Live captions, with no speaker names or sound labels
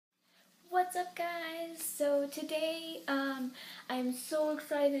What's up, guys? So today I'm so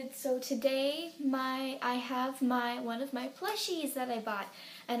excited. So today I have one of my plushies that I bought,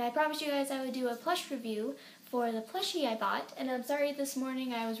 and I promised you guys I would do a plush review for the plushie I bought. And I'm sorry, this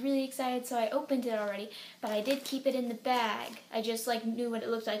morning I was really excited, so I opened it already, but I did keep it in the bag. I just knew what it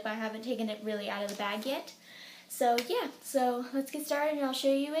looked like, but I haven't taken it really out of the bag yet. So yeah, so let's get started and I'll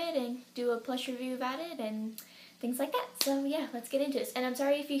show you it and do a plush review about it and things like that. So yeah, let's get into this. And I'm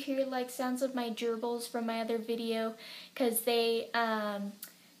sorry if you hear sounds of my gerbils from my other video, because they're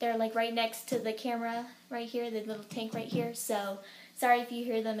right next to the camera right here, the little tank right here. So sorry if you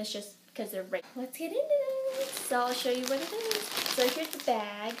hear them, it's just because they're right. Let's get into this. So I'll show you what it is. So here's the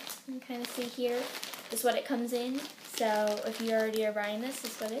bag. You can kind of see here. This is what it comes in. So if you already are buying this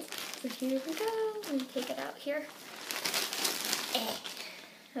is what it is. So here we go. Let me take it out here.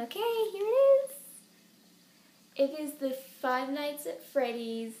 Okay, here it is. It is the Five Nights at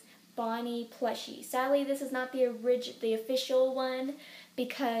Freddy's Bonnie plushie. Sadly, this is not the official one,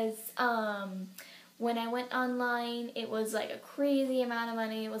 because when I went online, it was like a crazy amount of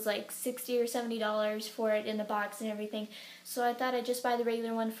money. It was like $60 or $70 for it in the box and everything. So I thought I'd just buy the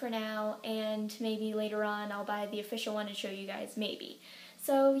regular one for now, and maybe later on I'll buy the official one and show you guys, maybe.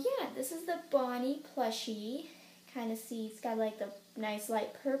 So yeah, this is the Bonnie plushie. Kind of see it's got the nice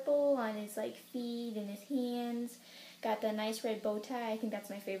light purple on his feet and his hands. Got the nice red bow tie. I think that's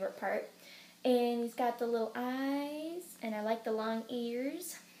my favorite part. And he's got the little eyes, and I like the long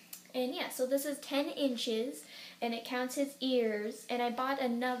ears. And yeah, so this is 10 inches, and it counts his ears. And I bought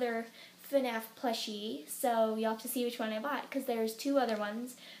another FNAF plushie, so you'll have to see which one I bought, because there's two other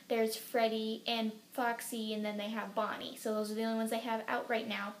ones. There's Freddy and Foxy, and then they have Bonnie. So those are the only ones I have out right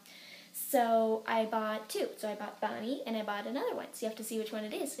now. So I bought two. So I bought Bonnie and I bought another one. So you have to see which one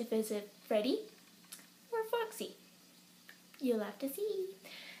it is. If it's a Freddy or Foxy. You'll have to see.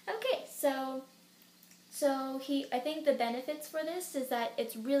 Okay, so I think the benefits for this is that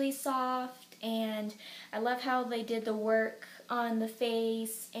it's really soft, and I love how they did the work on the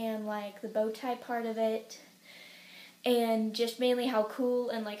face and the bow tie part of it. And just mainly how cool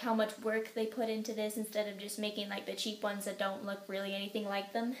and how much work they put into this, instead of just making the cheap ones that don't look really anything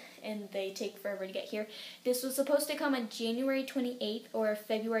like them and they take forever to get here. This was supposed to come on January 28th or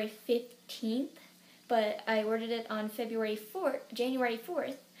February 15th, but I ordered it on January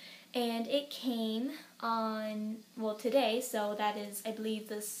 4th, and it came on, well, today, so that is, I believe,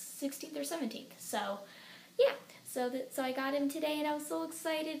 the 16th or 17th. So yeah. So I got him today, and I was so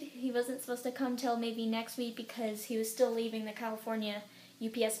excited. He wasn't supposed to come till maybe next week because he was still leaving the California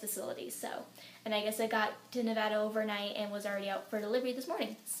UPS facility. So, and I guess I got to Nevada overnight and was already out for delivery this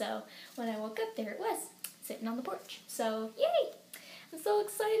morning. So when I woke up, there it was, sitting on the porch. So yay! I'm so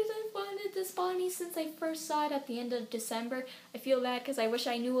excited. I've wanted this Bonnie since I first saw it at the end of December. I feel bad because I wish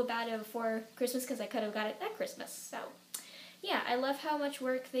I knew about it before Christmas, because I could have got it at Christmas. So yeah, I love how much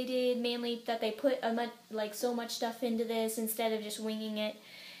work they did, mainly that they put so much stuff into this instead of just winging it,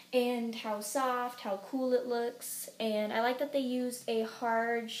 and how soft, how cool it looks. And I like that they used a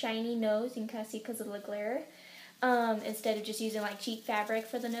hard, shiny nose. You can kind of see because of the glare, instead of just using cheap fabric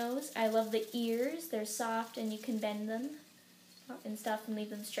for the nose. I love the ears. They're soft and you can bend them and stuff and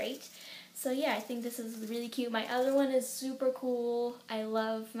leave them straight. So yeah, I think this is really cute. My other one is super cool. I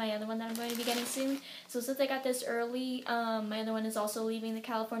love my other one that I'm going to be getting soon. So since I got this early, my other one is also leaving the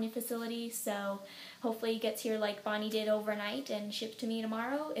California facility. So hopefully it gets here like Bonnie did overnight and shipped to me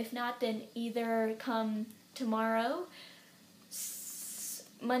tomorrow. If not, then either come tomorrow,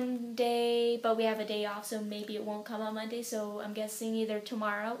 Monday, but we have a day off, so maybe it won't come on Monday. So I'm guessing either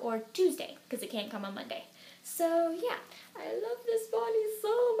tomorrow or Tuesday, because it can't come on Monday. So yeah, I love this Bonnie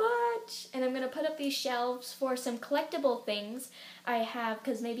so much. And I'm going to put up these shelves for some collectible things I have,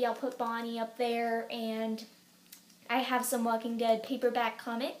 because maybe I'll put Bonnie up there, and I have some Walking Dead paperback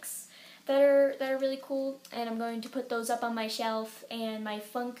comics that are really cool, and I'm going to put those up on my shelf, and my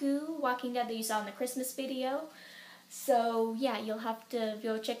Funko Walking Dead that you saw in the Christmas video. So yeah, you'll have to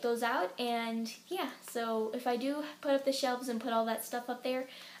go check those out. And yeah, so if I do put up the shelves and put all that stuff up there,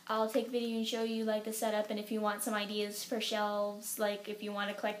 I'll take a video and show you the setup, and if you want some ideas for shelves, if you want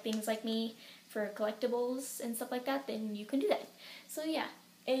to collect things like me for collectibles and stuff like that, then you can do that. So yeah,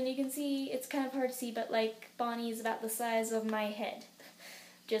 and you can see, it's kind of hard to see, but Bonnie is about the size of my head,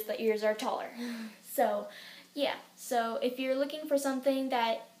 just the ears are taller. So yeah, so if you're looking for something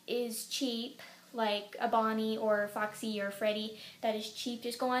that is cheap, like a Bonnie or Foxy or Freddy that is cheap,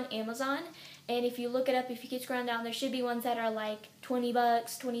 just go on Amazon, and if you look it up, if you keep scrolling down, there should be ones that are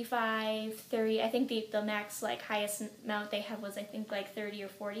 $20, 25, 30. I think the max highest amount they have was I think 30 or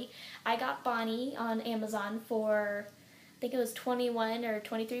 40. I got Bonnie on Amazon for think it was 21 or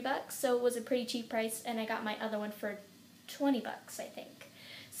 23 bucks, so it was a pretty cheap price, and I got my other one for 20 bucks, I think.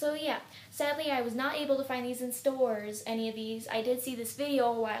 So yeah, sadly I was not able to find these in stores, any of these. I did see this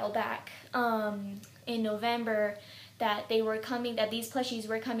video a while back, in November, that these plushies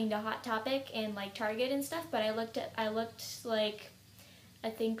were coming to Hot Topic and like Target and stuff, but I looked like, I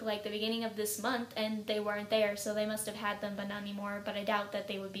think like the beginning of this month, and they weren't there, so they must have had them but not anymore, but I doubt that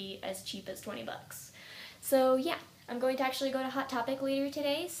they would be as cheap as 20 bucks. So yeah, I'm going to actually go to Hot Topic later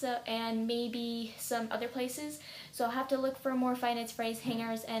today, and maybe some other places. So I'll have to look for more Five Nights at Freddy's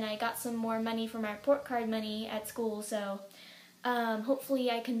hangers, and I got some more money for my report card money at school, so hopefully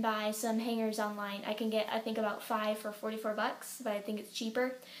I can buy some hangers online. I can get, I think, about 5 for 44 bucks, but I think it's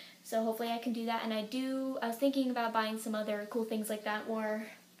cheaper. So hopefully I can do that, and I was thinking about buying some other cool things like that, more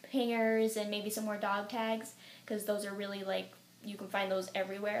hangers and maybe some more dog tags, because those are really, like, you can find those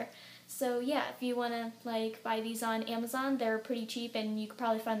everywhere. So yeah, if you want to like buy these on Amazon, they're pretty cheap, and you could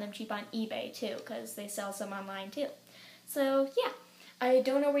probably find them cheap on eBay too, because they sell some online too. So yeah, I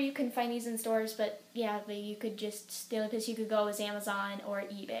don't know where you can find these in stores, but yeah, you could just, the only place you could go is Amazon or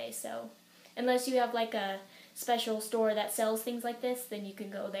eBay. So unless you have like a special store that sells things like this, then you can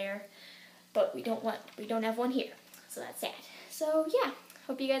go there. But we don't have one here, so that's sad. So yeah,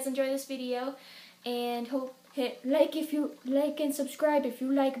 hope you guys enjoy this video, and hit like if you like, and subscribe if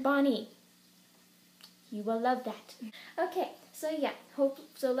you like Bonnie. You will love that. Okay, so yeah,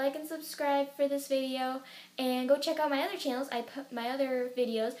 like and subscribe for this video, and go check out my other channels. My other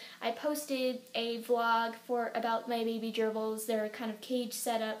videos. I posted a vlog about my baby gerbils. They're kind of cage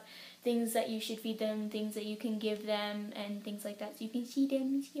setup, things that you should feed them, things that you can give them, and things like that, so you can see them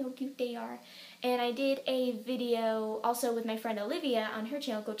and see how cute they are. And I did a video also with my friend Olivia on her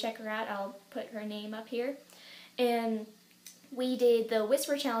channel. Go check her out. I'll put her name up here. And we did the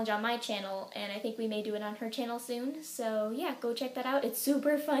Whisper Challenge on my channel, and I think we may do it on her channel soon. So yeah, go check that out. It's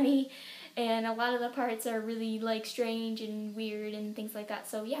super funny, and a lot of the parts are really like strange and weird and things like that.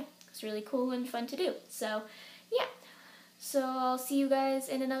 So yeah, it's really cool and fun to do. So yeah. So I'll see you guys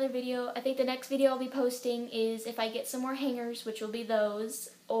in another video. I think the next video I'll be posting is if I get some more hangers, which will be those,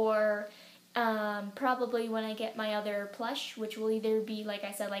 or probably when I get my other plush, which will either be, like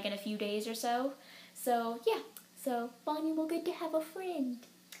I said, like in a few days or so. So yeah, so Bonnie will get to have a friend.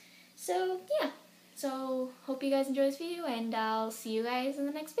 So yeah, so hope you guys enjoy this video, and I'll see you guys in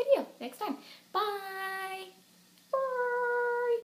the next video next time. Bye!